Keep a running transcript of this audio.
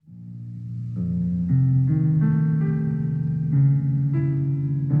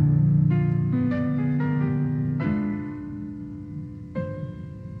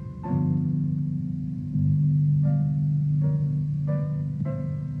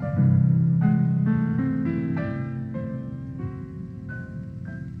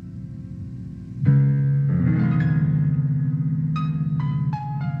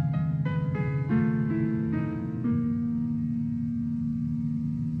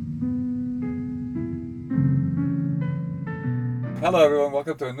Hello, everyone.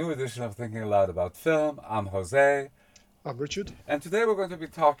 Welcome to a new edition of Thinking Aloud About Film. I'm Jose, I'm Richard. and today we're going to be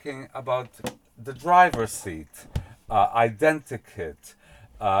talking about The Driver's Seat, Identikit,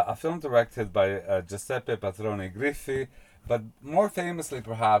 a film directed by Giuseppe Patroni Griffi, but more famously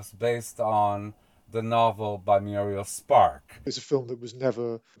perhaps based on the novel by Muriel Spark. It's a film that was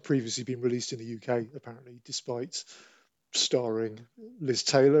never previously been released in the UK, apparently, despite starring Liz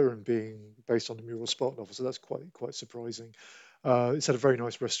Taylor and being based on the Muriel Spark novel. So that's quite surprising. It's had a very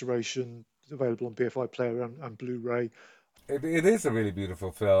nice restoration, available on BFI Player and Blu-ray. It is a really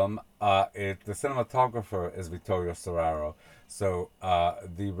beautiful film. The cinematographer is Vittorio Storaro, so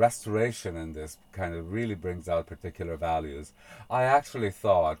the restoration in this kind of really brings out particular values. I actually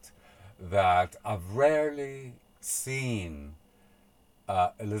thought that I've rarely seen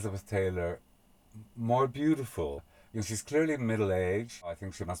Elizabeth Taylor more beautiful. She's clearly middle aged. I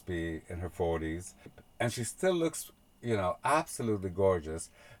think she must be in her 40s. And she still looks, absolutely gorgeous.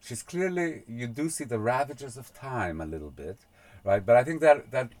 She's clearly, you do see the ravages of time a little bit, right? But I think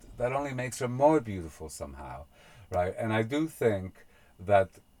that only makes her more beautiful somehow, right? And I do think that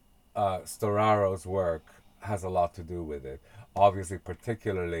Storaro's work has a lot to do with it. Obviously,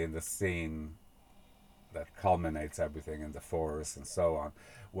 particularly in the scene that culminates everything in the forest and so on,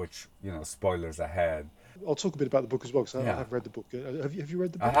 which, spoilers ahead. I'll talk a bit about the book as well, because I Yeah, haven't read the book. Have you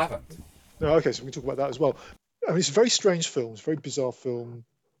read the I book? haven't. No, okay, so we can talk about that as well. I mean, it's a very strange film. It's a very bizarre film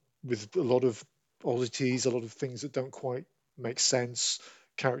with a lot of oddities, a lot of things that don't quite make sense.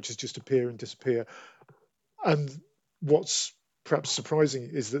 Characters just appear and disappear. And what's perhaps surprising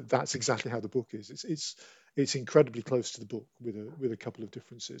is that that's exactly how the book is. It's incredibly close to the book with a couple of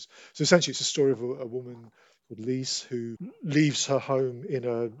differences. So essentially, it's a story of a woman called Lise who leaves her home in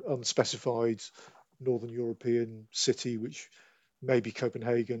an unspecified Northern European city, which may be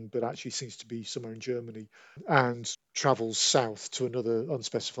Copenhagen, but actually seems to be somewhere in Germany, and travels south to another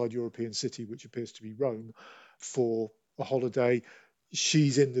unspecified European city, which appears to be Rome, for a holiday.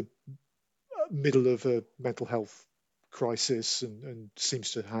 She's in the middle of a mental health crisis and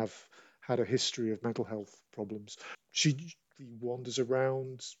seems to have had a history of mental health problems. She wanders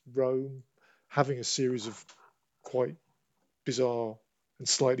around Rome, having a series of quite bizarre and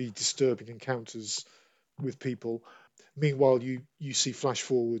slightly disturbing encounters with people. Meanwhile, you see flash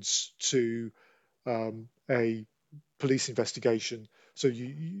forwards to a police investigation. So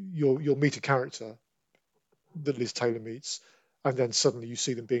you'll meet a character that Liz Taylor meets, and then suddenly you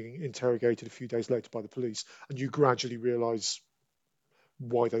see them being interrogated a few days later by the police, and you gradually realise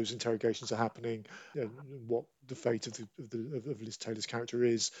why those interrogations are happening, and what the fate of Liz Taylor's character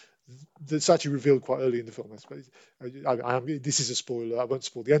is. That's actually revealed quite early in the film. I suppose. This is a spoiler. I won't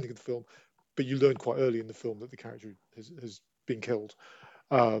spoil the ending of the film, but you learn quite early in the film that the character has been killed,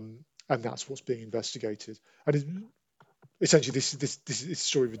 and that's what's being investigated. And essentially, this is a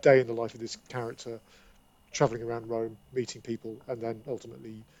story of a day in the life of this character, traveling around Rome, meeting people, and then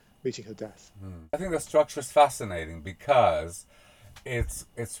ultimately meeting her death. I think the structure is fascinating because it's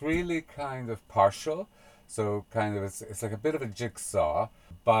really kind of partial. So kind of it's like a bit of a jigsaw,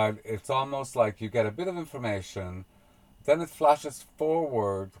 but it's almost like you get a bit of information, then it flashes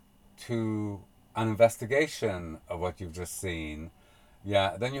forward to an investigation of what you've just seen.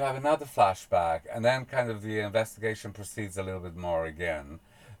 Yeah, then you have another flashback, and then kind of the investigation proceeds a little bit more again.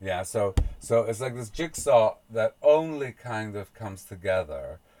 Yeah, so it's like this jigsaw that only kind of comes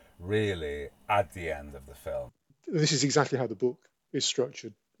together really at the end of the film. This is exactly how the book is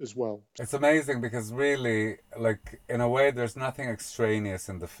structured as well. It's amazing because really, like, in a way, there's nothing extraneous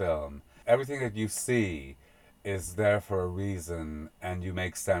in the film. Everything that you see is there for a reason and you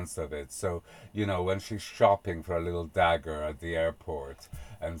make sense of it. So, when she's shopping for a little dagger at the airport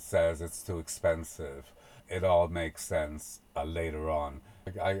and says it's too expensive, it all makes sense later on.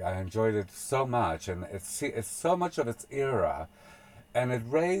 Like, I enjoyed it so much, and it's so much of its era, and it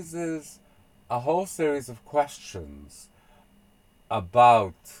raises a whole series of questions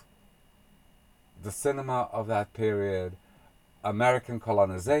about the cinema of that period, American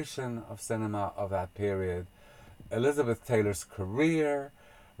colonization of cinema of that period, Elizabeth Taylor's career,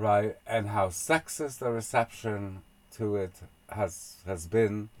 right, and how sexist the reception to it has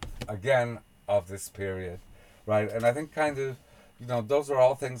been, again, of this period, right? And I think kind of, those are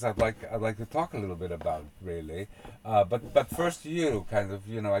all things I'd like to talk a little bit about, really. But first, you kind of,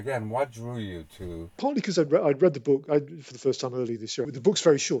 again, what drew you to? Partly because I'd read the book for the first time earlier this year. The book's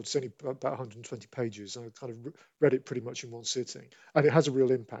very short; it's only about 120 pages, and I kind of read it pretty much in one sitting. And it has a real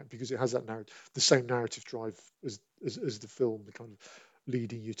impact because it has the same narrative drive as the film, the kind of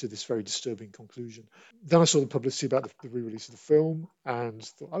leading you to this very disturbing conclusion. Then I saw the publicity about the re-release of the film and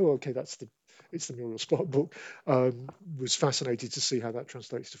thought, oh, okay, it's the Muriel Spark book. Was fascinated to see how that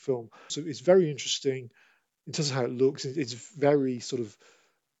translates to film. So it's very interesting in terms of how it looks. It's very sort of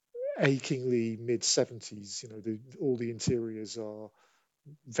achingly mid 70s. All the interiors are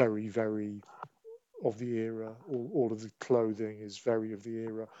very, very of the era. All of the clothing is very of the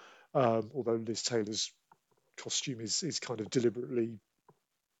era. Although Liz Taylor's costume is kind of deliberately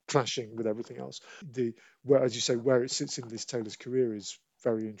clashing with everything else. Where, as you say, where it sits in Liz Taylor's career is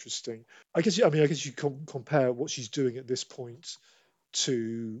very interesting. I guess you compare what she's doing at this point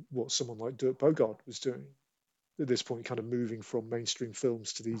to what someone like Dirk Bogarde was doing at this point, kind of moving from mainstream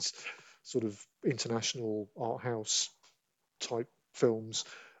films to these sort of international art house type films.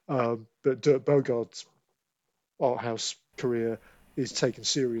 But Dirk Bogarde's art house career is taken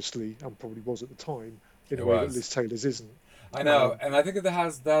seriously and probably was at the time in a It way that was. Liz Taylor's isn't. I know, Um, and I think it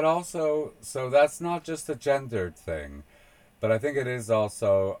has that also. So that's not just a gendered thing, but I think it is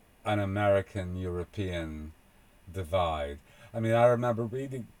also an American European divide. I mean, I remember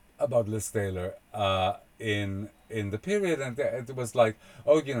reading about Liz Taylor in the period, and it was like,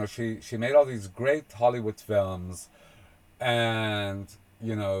 oh, she made all these great Hollywood films, and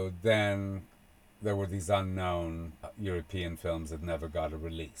then there were these unknown European films that never got a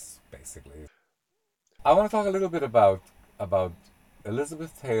release, basically. I want to talk a little bit about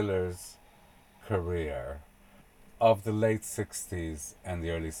Elizabeth Taylor's career of the late 60s and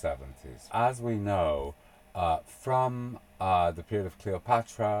the early 70s. As we know, from the period of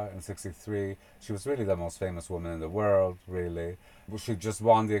Cleopatra in 63, she was really the most famous woman in the world, really. She just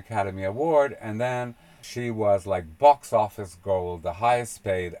won the Academy Award, and then she was like box office gold, the highest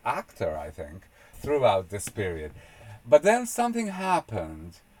paid actor, I think, throughout this period. But then something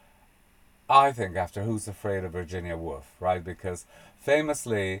happened, I think, after Who's Afraid of Virginia Woolf, right? Because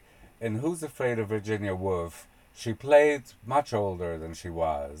famously, in Who's Afraid of Virginia Woolf, she played much older than she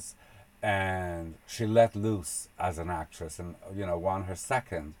was, and she let loose as an actress and, won her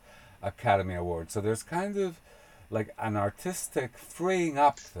second Academy Award. So there's kind of like an artistic freeing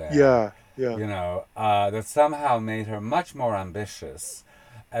up there, yeah, yeah, that somehow made her much more ambitious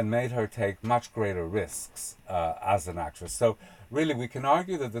and made her take much greater risks as an actress. So really, we can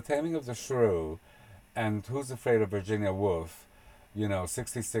argue that The Taming of the Shrew and Who's Afraid of Virginia Woolf,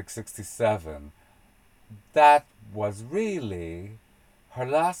 66, 67, that was really her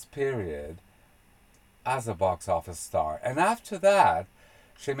last period as a box office star. And after that,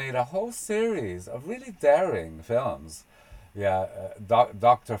 she made a whole series of really daring films. Yeah,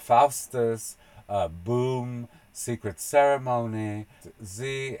 Dr. Faustus, Boom, Secret Ceremony,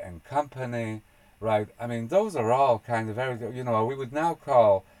 Z and Company, right? I mean, those are all kind of very, we would now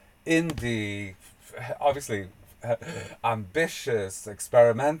call indie, obviously ambitious,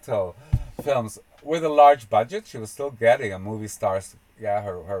 experimental films with a large budget. She was still getting a movie star's, yeah,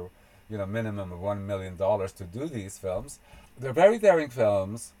 her minimum of $1 million to do these films. They're very daring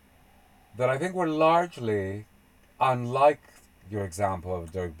films that I think were largely, unlike your example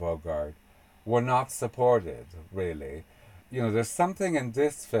of Dirk Bogarde, were not supported, really. There's something in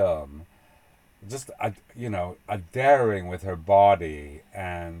this film, just a daring with her body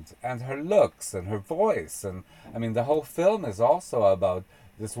and her looks and her voice, and I mean the whole film is also about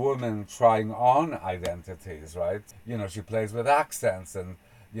this woman trying on identities, right? She plays with accents, and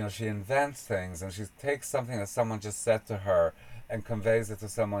she invents things, and she takes something that someone just said to her and conveys it to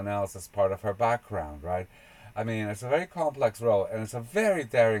someone else as part of her background, right? I mean, it's a very complex role, and it's a very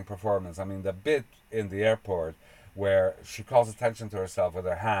daring performance. I mean, the bit in the airport where she calls attention to herself with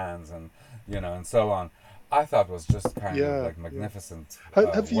her hands, and and so on, I thought was just kind of yeah, like yeah. magnificent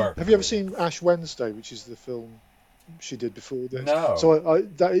Have you work, ever really. seen Ash Wednesday, which is the film she did before this? No. So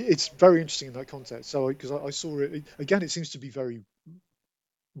it's very interesting in that context. So because I saw it again, it seems to be very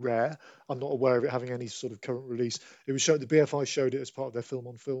rare. I'm not aware of it having any sort of current release. It was showed, the BFI showed it as part of their film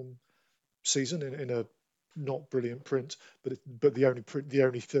on film season in a not brilliant print, but the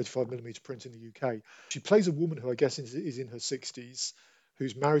only 35 millimeter print in the UK. She plays a woman who I guess is in her 60s,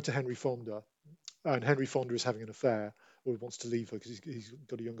 who's married to Henry Fonda, and Henry Fonda is having an affair or wants to leave her because he's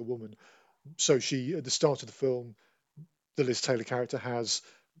got a younger woman. So she, at the start of the film, the Liz Taylor character has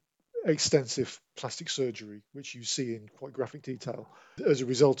extensive plastic surgery, which you see in quite graphic detail. As a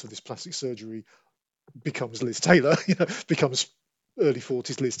result of this plastic surgery, becomes Liz Taylor, becomes early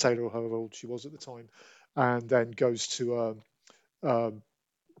 40s Liz Taylor, or however old she was at the time, and then goes to, um,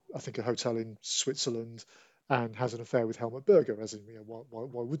 I think, a hotel in Switzerland and has an affair with Helmut Berger. As in, why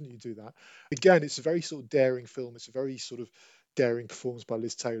wouldn't you do that? Again, it's a very sort of daring film. It's a very sort of daring performance by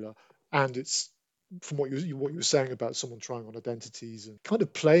Liz Taylor, and it's from what you were saying about someone trying on identities and kind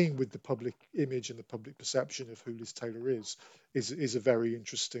of playing with the public image and the public perception of who Liz Taylor is a very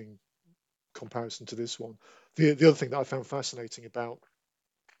interesting comparison to this one. The other thing that I found fascinating about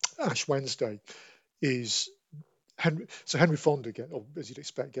Ash Wednesday is Henry Fonda or as you'd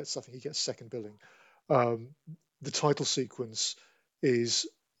expect, gets, I think he gets second billing. Um, the title sequence is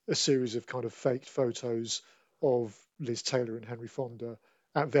a series of kind of faked photos of Liz Taylor and Henry Fonda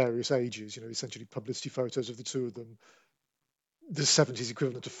at various ages. Essentially publicity photos of the two of them, the 70s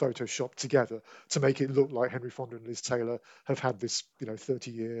equivalent of Photoshop together to make it look like Henry Fonda and Liz Taylor have had this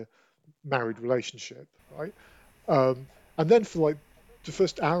 30-year married relationship, right? Um, and then for like the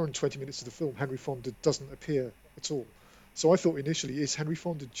first hour and 20 minutes of the film, Henry Fonda doesn't appear at all. So I thought initially, is Henry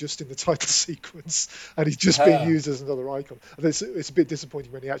Fonda just in the title sequence and he's just being used as another icon? And it's a bit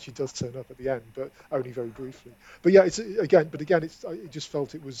disappointing when he actually does turn up at the end, but only very briefly. But yeah, it just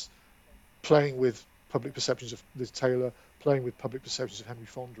felt it was playing with public perceptions of Liz Taylor, playing with public perceptions of Henry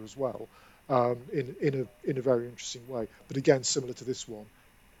Fonda as well, in a very interesting way. But again, similar to this one,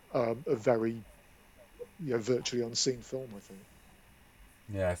 a very virtually unseen film, I think.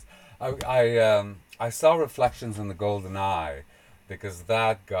 Yes, I saw Reflections in the Golden Eye because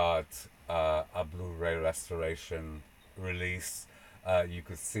that got a Blu-ray restoration release. You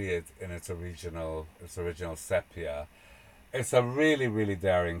could see it in its original sepia. It's a really, really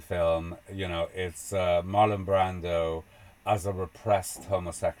daring film. It's Marlon Brando as a repressed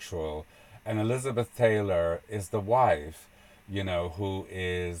homosexual, and Elizabeth Taylor is the wife, who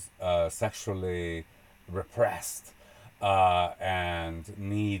is sexually repressed and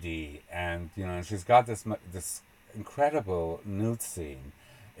needy, and she's got this incredible nude scene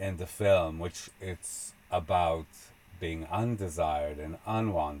in the film, which it's about being undesired and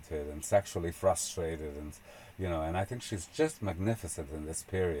unwanted and sexually frustrated, and I think she's just magnificent in this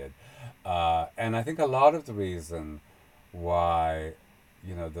period, and I think a lot of the reason why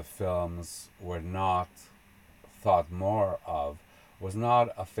the films were not thought more of was not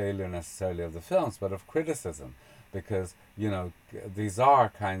a failure necessarily of the films, but of criticism, because these are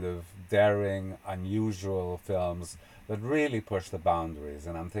kind of daring, unusual films that really push the boundaries.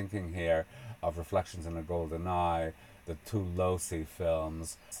 And I'm thinking here of Reflections in a Golden Eye, the two Losi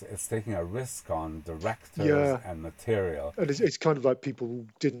films. It's taking a risk on directors Yeah, and material. and it's kind of like people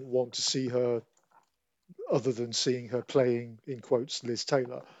didn't want to see her other than seeing her playing, in quotes, Liz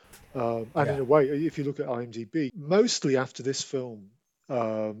Taylor. And Yeah. in a way, if you look at IMDb, mostly after this film,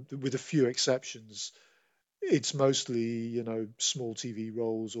 with a few exceptions, it's mostly small TV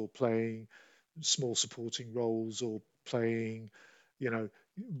roles or playing small supporting roles or playing you know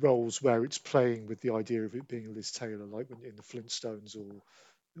roles where it's playing with the idea of it being Liz Taylor, like when in the Flintstones or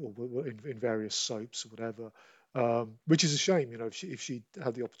in various soaps or whatever. Which is a shame, if she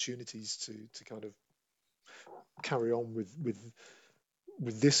had the opportunities to kind of carry on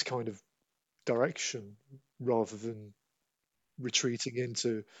with this kind of direction rather than retreating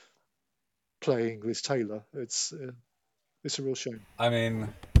into playing Liz Taylor. It's a real shame. I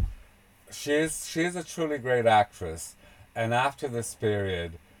mean, she's a truly great actress, and after this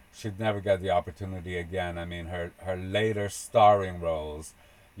period, she'd never get the opportunity again. I mean, her later starring roles,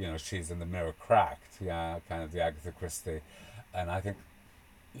 she's in The Mirror Cracked, yeah, kind of the Agatha Christie, and I think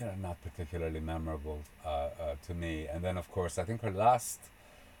not particularly memorable to me. And then, of course, I think her last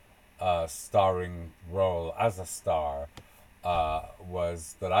starring role as a star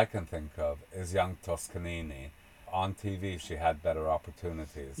was that I can think of is young Toscanini. On TV, she had better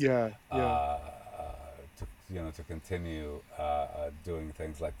opportunities Yeah, yeah. to continue doing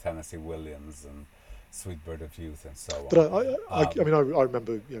things like Tennessee Williams and Sweet Bird of Youth and so But I on. mean, I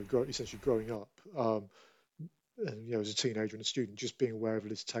remember, essentially growing up, and as a teenager and a student, just being aware of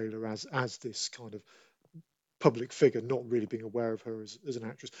Liz Taylor as this kind of public figure, not really being aware of her as an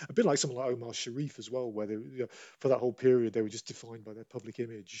actress. A bit like someone like Omar Sharif as well, where for that whole period they were just defined by their public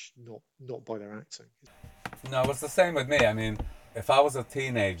image, not by their acting. No, it's the same with me. I mean, if I was a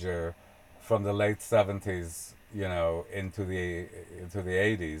teenager from the late 70s, into the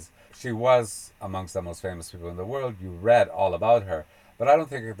 80s, she was amongst the most famous people in the world. You read all about her, but I don't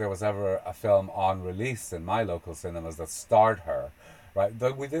think there was ever a film on release in my local cinemas that starred her, right?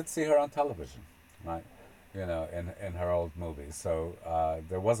 Though we did see her on television, right? In her old movies. So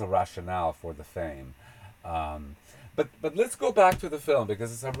there was a rationale for the fame. Um, but let's go back to the film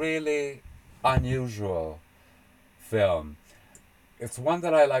because it's a really unusual film. It's one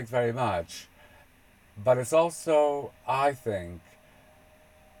that I liked very much, but it's also, I think,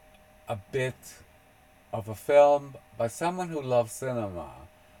 a bit of a film by someone who loves cinema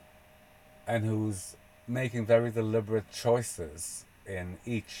and who's making very deliberate choices in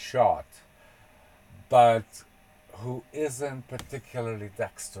each shot but who isn't particularly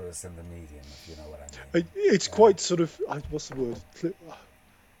dexterous in the medium, if you know what I mean. It's Yeah. quite sort of what's the word?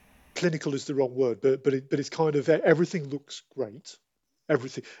 Clinical is the wrong word, but it's kind of everything looks great.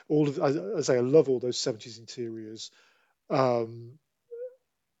 Everything, all of as I say, I love all those 70s interiors. Um,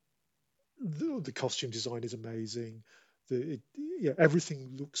 the costume design is amazing. Yeah,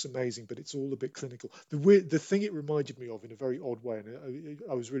 everything looks amazing, but it's all a bit clinical. The thing it reminded me of in a very odd way, and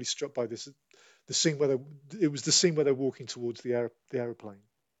I was really struck by this, the scene where it was the scene where they're walking towards the aeroplane,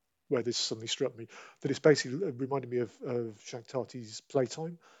 where this suddenly struck me that it's basically reminded me of Jacques Tarty's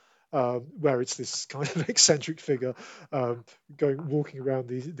Playtime, where it's this kind of eccentric figure going walking around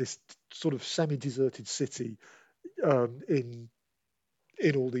this sort of semi-deserted city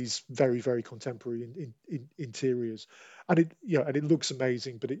in all these very contemporary interiors, and it looks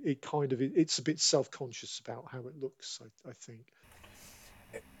amazing, but it kind of it's a bit self-conscious about how it looks. I think.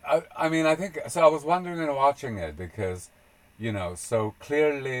 I mean, I think so. I was wondering in watching it because, so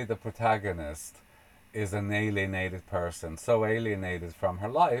clearly the protagonist is an alienated person, so alienated from her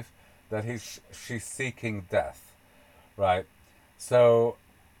life that she's seeking death, right? So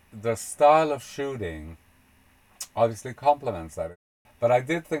the style of shooting obviously complements that. But I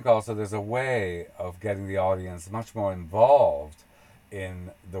did think also there's a way of getting the audience much more involved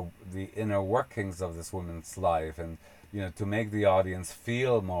in the inner workings of this woman's life, and to make the audience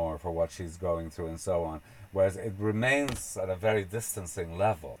feel more for what she's going through and so on. Whereas it remains at a very distancing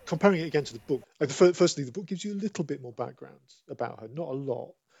level. Comparing it again to the book, firstly, the book gives you a little bit more background about her, not a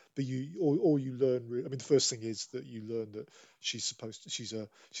lot, but all you learn. I mean, the first thing is that you learn that she's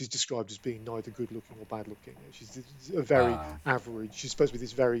described as being neither good looking or bad looking. She's a very Uh, average. She's supposed to be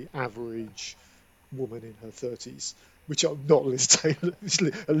this very average woman in her 30s, which are not Liz Taylor.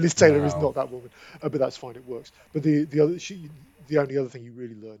 Liz Taylor is no. not that woman, but that's fine. It works. But the only other thing you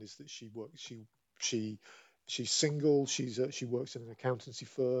really learn is that she works. She she's single. She works in an accountancy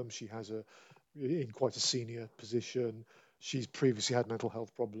firm. She has a in quite a senior position. She's previously had mental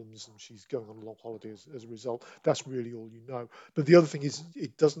health problems and she's going on a long holiday as a result. That's really all you know. But the other thing is,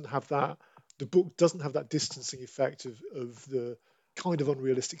 it doesn't have that. The book doesn't have that distancing effect of the kind of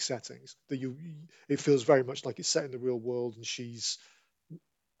unrealistic settings that it feels very much like it's set in the real world and she's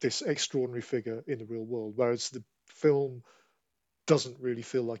this extraordinary figure in the real world, whereas the film doesn't really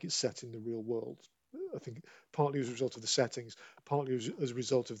feel like it's set in the real world. I think partly as a result of the settings, partly as a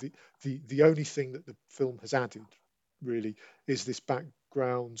result of the only thing that the film has added really is this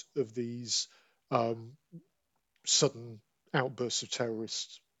background of these um, sudden outbursts of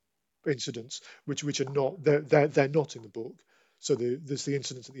terrorist incidents, which are not they're not in the book. So there's the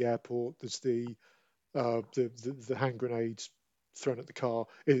incident at the airport. There's the hand grenade thrown at the car.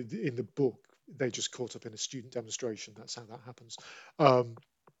 In the book, they just caught up in a student demonstration. That's how that happens. Um,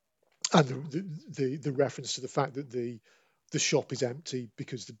 and the reference to the fact that the shop is empty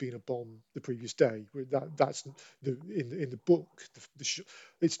because there'd been a bomb the previous day. That's in the book.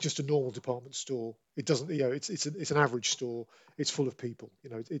 It's just a normal department store. It doesn't, it's an average store. It's full of people.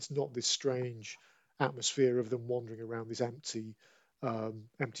 It's not this strange atmosphere of them wandering around this empty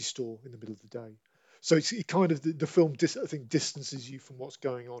store in the middle of the day. So it kind of the film, I think, distances you from what's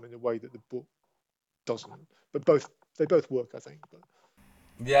going on in a way that the book doesn't. But they both work, I think. But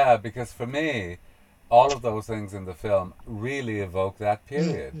Yeah, because for me, all of those things in the film really evoke that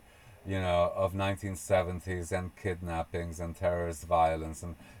period, of 1970s and kidnappings and terrorist violence.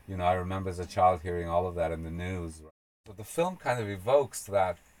 And, I remember as a child hearing all of that in the news. So the film kind of evokes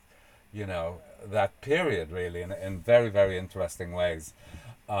you know, that period really in very, very interesting ways.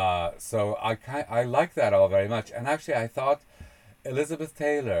 So I like that all very much. And actually, I thought Elizabeth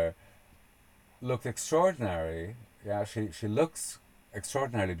Taylor looked extraordinary. Yeah, she looks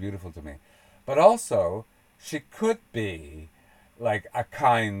extraordinarily beautiful to me. But also, she could be like a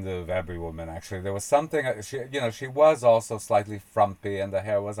kind of every woman. Actually, there was something. She was also slightly frumpy, and the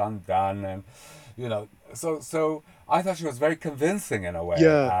hair was undone, and so I thought she was very convincing in a way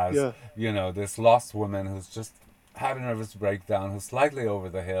yeah, as yeah. this lost woman who's just had a nervous breakdown, who's slightly over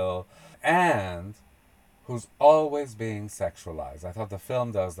the hill, and who's always being sexualized. I thought the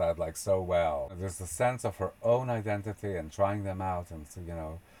film does that like so well. There's the sense of her own identity and trying them out, and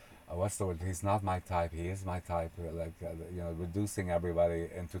so, what's the word? He's not my type. He is my type. Like reducing everybody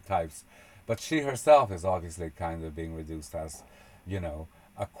into types, but she herself is obviously kind of being reduced as, you know,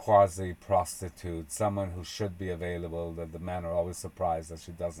 a quasi prostitute, someone who should be available. That the men are always surprised that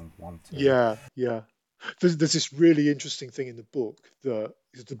she doesn't want to. Yeah, yeah. There's this really interesting thing in the book that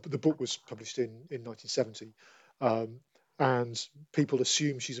the book was published in 1970, um, and people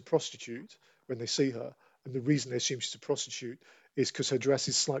assume she's a prostitute when they see her, and the reason they assume she's a prostitute is because her dress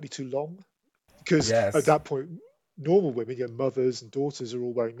is slightly too long. because at Yes. that point, normal women, mothers and daughters are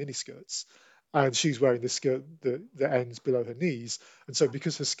all wearing miniskirts, and she's wearing this skirt that ends below her knees. And so,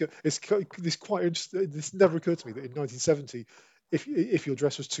 because her skirt, this quite interesting. This never occurred to me that in 1970, if your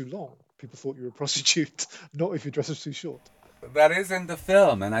dress was too long, people thought you were a prostitute, not if your dress was too short. That is in the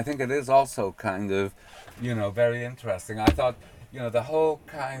film, and I think it is also kind of, very interesting. I thought, the whole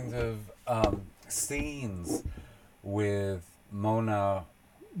kind of scenes with Mona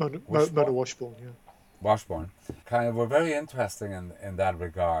Mona Wishbone, Washbourne, yeah. Washburn kind of were very interesting in that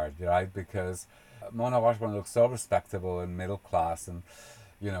regard, right? Because Mona Washburn looks so respectable and middle class, and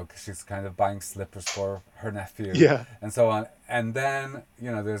 'cause she's kind of buying slippers for her nephew Yeah, and so on. And then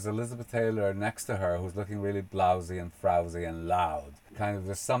there's Elizabeth Taylor next to her who's looking really blousy and frowsy and loud. Kind of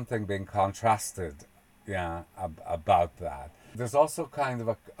there's something being contrasted, yeah, about that. There's also kind of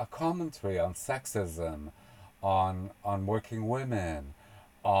a commentary on sexism, on working women,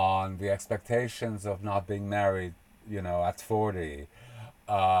 on the expectations of not being married, at 40,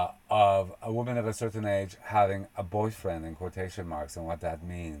 of a woman of a certain age having a boyfriend in quotation marks and what that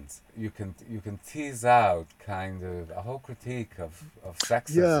means. You can tease out kind of a whole critique of yeah.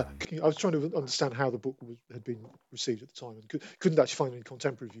 sexism. I was trying to understand how the book had been received at the time, and couldn't actually find any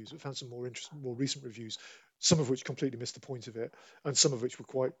contemporary reviews, but found some more recent reviews, some of which completely missed the point of it, and some of which were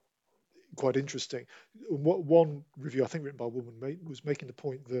quite interesting. One review, I think written by a woman, was making the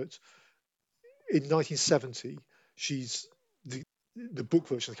point that in 1970, she's the the book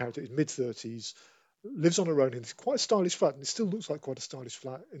version of the character is mid 30s, lives on her own in quite a stylish flat, and it still looks like quite a stylish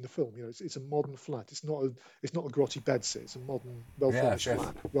flat in the film. It's a modern flat. It's not a grotty bedsit. It's a modern, well Yes, furnished yes.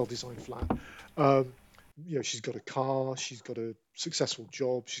 flat, well designed flat. Um, she's got a car, she's got a successful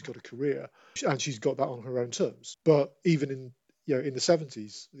job, she's got a career, and she's got that on her own terms. But even in the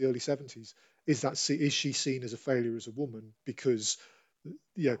 70s, the early 70s, is she seen as a failure as a woman because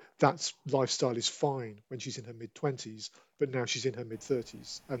that lifestyle is fine when she's in her mid 20s, but now she's in her mid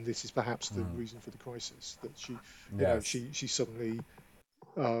 30s, and this is perhaps the reason for the crisis that Yes. she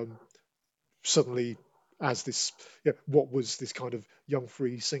um, suddenly, as this, what was this kind of young,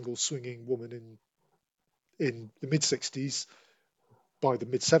 free, single, swinging woman in the mid 60s, by the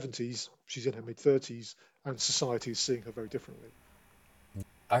mid 70s, she's in her mid 30s, and society is seeing her very differently.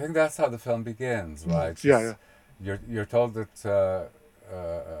 I think that's how the film begins, right? Yeah, yeah, You're told that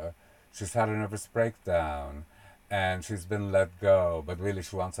she's had a nervous breakdown, and she's been let go, but really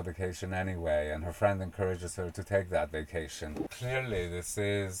she wants a vacation anyway, and her friend encourages her to take that vacation. Clearly, this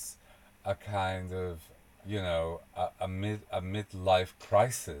is a kind of a midlife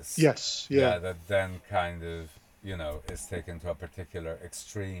crisis, yes, yeah, yeah, that then kind of is taken to a particular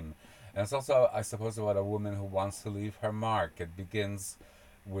extreme. And it's also, I suppose, about a woman who wants to leave her mark. It begins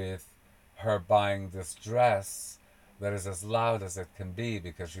with her buying this dress that is as loud as it can be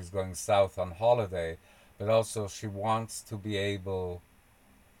because she's going south on holiday, but also she wants to be able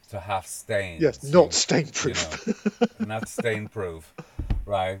to have yes, stains. not You know, stain-proof. not stain proof,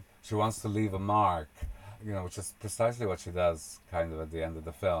 right? She wants to leave a mark, which is precisely what she does kind of at the end of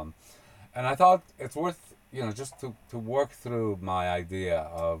the film. And I thought it's worth, just to work through my idea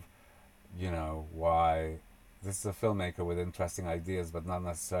of, why this is a filmmaker with interesting ideas, but not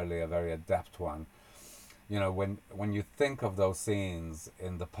necessarily a very adept one. When you think of those scenes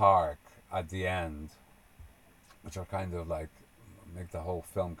in the park at the end, which are kind of like make the whole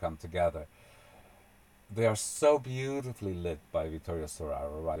film come together, they are so beautifully lit by Vittorio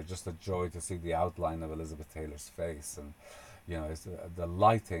Storaro, right? It's just a joy to see the outline of Elizabeth Taylor's face, and the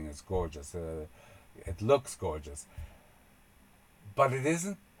lighting is gorgeous. It looks gorgeous, but it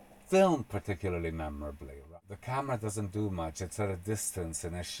isn't filmed particularly memorably. Right? The camera doesn't do much. It's at a distance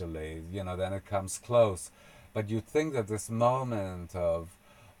initially, then it comes close. But you think that this moment of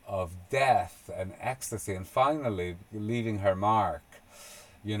death and ecstasy and finally leaving her mark,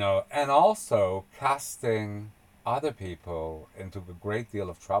 and also casting other people into a great deal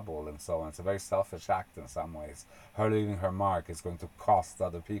of trouble and so on. It's a very selfish act in some ways. Her leaving her mark is going to cost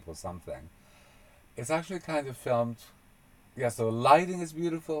other people something. It's actually kind of filmed, yeah, so lighting is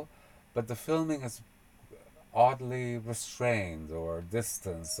beautiful, but the filming is oddly restrained or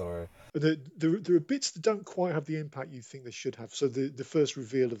distance or. There are bits that don't quite have the impact you think they should have. So the first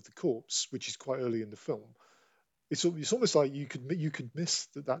reveal of the corpse, which is quite early in the film, it's almost like you could miss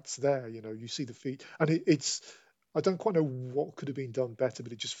that's there. You see the feet, and it's I don't quite know what could have been done better,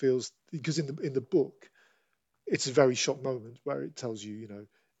 but it just feels, because in the book it's a very shock moment where it tells you,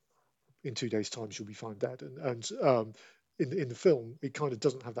 in 2 days' time she'll be found dead, and in the film it kind of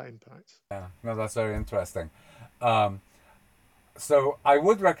doesn't have that impact. Yeah, no, that's very interesting. Um, so I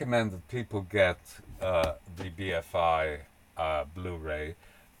would recommend that people get the BFI Blu-ray.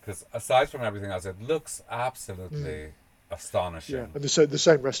 Because aside from everything else, it looks Mm. absolutely Yeah, astonishing. and the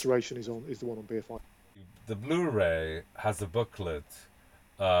same restoration is the one on BFI. The Blu-ray has a booklet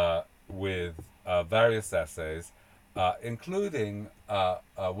with various essays, including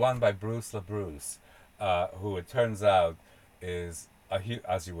one by Bruce LaBruce, who it turns out is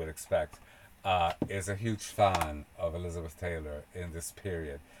as you would expect, is a huge fan of Elizabeth Taylor in this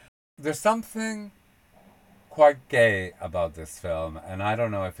period. There's something quite gay about this film, and I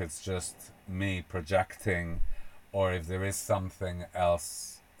don't know if it's just me projecting or if there is something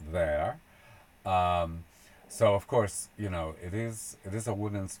else there. Um, so of course, it is a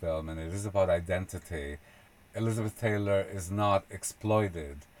women's film and it is about identity. Elizabeth Taylor is not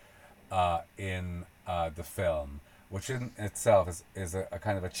exploited in the film, which in itself is a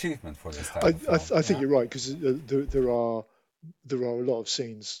kind of achievement for this type of film. I think Yeah. you're right because there are a lot of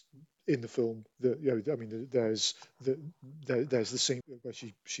scenes in the film that I mean the, there's the scene where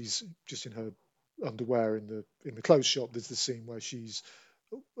she's just in her underwear in the clothes shop. There's the scene where she's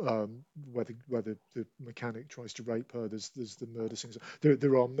the mechanic tries to rape her. There's the murder scenes.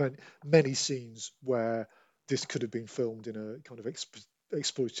 There are many scenes where this could have been filmed in a kind of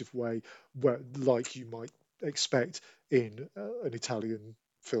exploitative way, where like you might expect in an Italian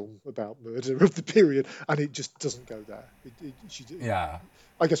film about murder of the period, and it just doesn't go there. Yeah.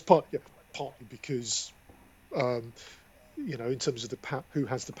 I guess partly because um, in terms of who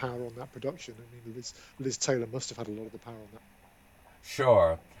has the power on that production. I mean, Liz Taylor must have had a lot of the power on that.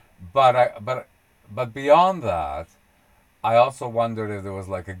 Sure. But beyond that, I also wondered if there was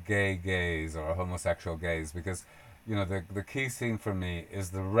like a gay gaze or a homosexual gaze, because the key scene for me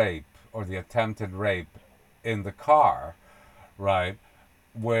is the rape or the attempted rape in the car, right,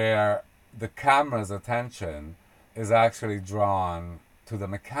 where the camera's attention is actually drawn to the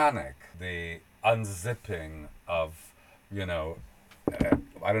mechanic, the unzipping of, you know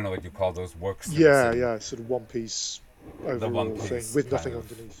I don't know what you call those work suits Yeah, in yeah, sort of one piece the one overall thing piece with kind nothing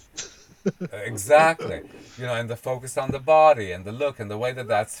of. underneath. Exactly. And the focus on the body and the look and the way that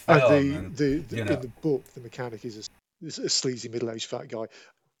that's And filmed, and you in know the book, the mechanic is a sleazy middle-aged fat guy.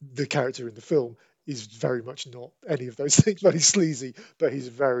 The character in the film is very much not any of those things, but he's sleazy, but he's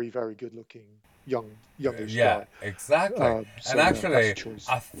a very, very good-looking youngish yeah, guy. exactly. And So yeah, that's a actually, choice.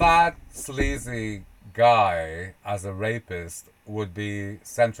 a fat, sleazy guy as a rapist would be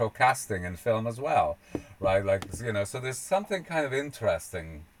central casting in film as well, right? Like, so there's something kind of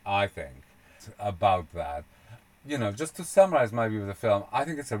interesting, I think, about that. Just to summarize my view of the film, I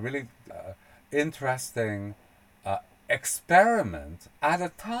think it's a really interesting uh, experiment at a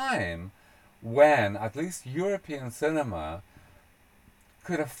time when at least European cinema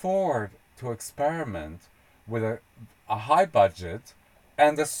could afford to experiment with a high budget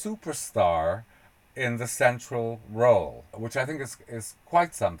and a superstar in the central role, which I think is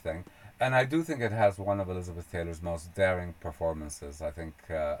quite something. And I do think it has one of Elizabeth Taylor's most daring performances. I think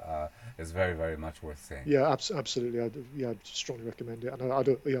is very, very much worth seeing. Yeah, absolutely. I'd strongly recommend it, and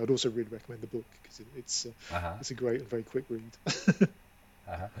I'd also really recommend the book because Uh huh. it's a great and very quick read.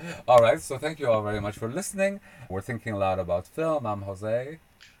 Uh-huh. All right. So thank you all very much for listening. We're thinking a lot about film. I'm Jose.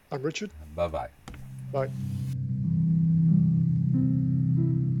 I'm Richard. Bye bye. Bye.